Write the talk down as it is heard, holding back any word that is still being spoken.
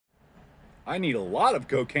I need a lot of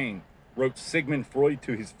cocaine, wrote Sigmund Freud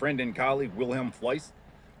to his friend and colleague Wilhelm Fleiss.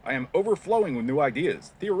 I am overflowing with new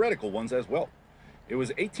ideas, theoretical ones as well. It was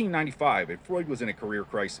 1895, and Freud was in a career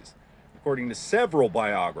crisis. According to several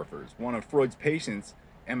biographers, one of Freud's patients,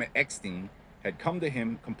 Emma Eckstein, had come to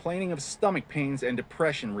him complaining of stomach pains and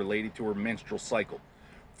depression related to her menstrual cycle.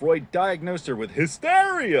 Freud diagnosed her with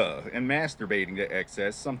hysteria and masturbating to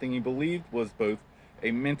excess, something he believed was both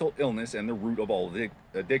a mental illness and the root of all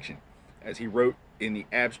addiction, as he wrote in the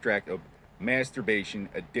abstract of masturbation,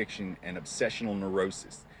 addiction, and obsessional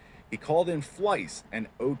neurosis. He called in Fleiss, an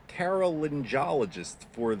otolaryngologist,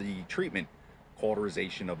 for the treatment,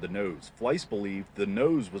 cauterization of the nose. Fleiss believed the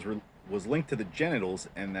nose was linked to the genitals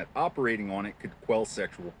and that operating on it could quell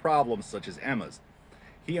sexual problems such as Emma's.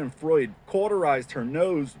 He and Freud cauterized her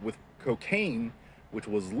nose with cocaine, which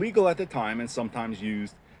was legal at the time and sometimes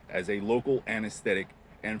used as a local anesthetic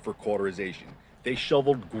and for cauterization. They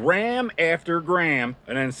shoveled gram after gram,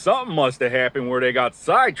 and then something must have happened where they got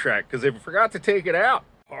sidetracked because they forgot to take it out.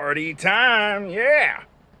 Party time, yeah!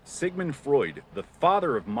 Sigmund Freud, the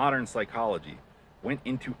father of modern psychology, went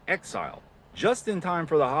into exile just in time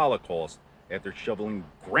for the Holocaust after shoveling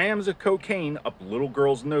grams of cocaine up little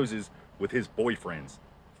girls' noses with his boyfriends.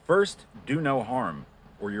 First, do no harm,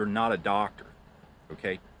 or you're not a doctor,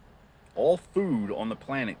 okay? All food on the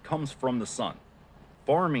planet comes from the sun.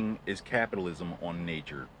 Farming is capitalism on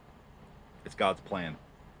nature. It's God's plan.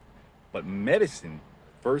 But medicine,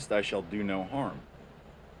 first I shall do no harm.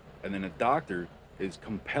 And then a doctor is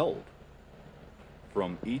compelled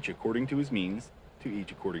from each according to his means to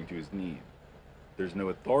each according to his need. There's no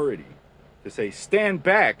authority to say, stand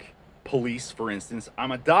back, police, for instance,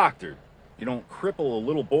 I'm a doctor. You don't cripple a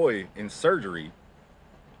little boy in surgery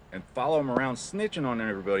and follow him around snitching on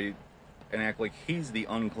everybody and act like he's the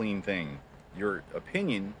unclean thing. Your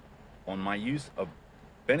opinion on my use of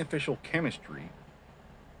beneficial chemistry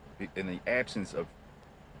in the absence of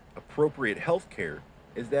appropriate health care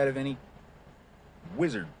is that of any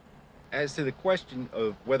wizard. As to the question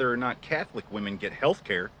of whether or not Catholic women get health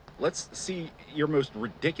care, let's see your most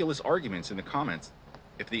ridiculous arguments in the comments.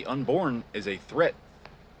 If the unborn is a threat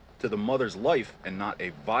to the mother's life and not a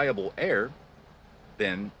viable heir,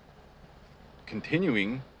 then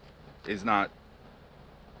continuing is not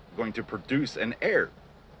going to produce an heir.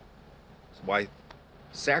 So why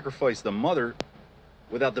sacrifice the mother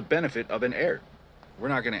without the benefit of an heir? We're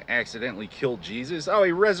not going to accidentally kill Jesus. Oh,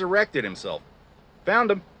 he resurrected himself.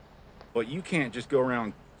 Found him. But you can't just go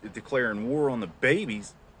around declaring war on the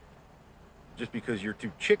babies just because you're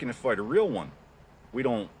too chicken to fight a real one. We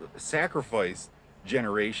don't sacrifice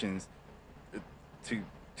generations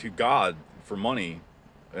to God for money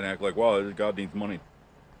and act like, wow, God needs money.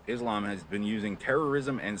 Islam has been using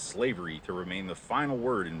terrorism and slavery to remain the final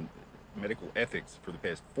word in medical ethics for the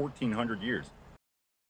past 1400 years.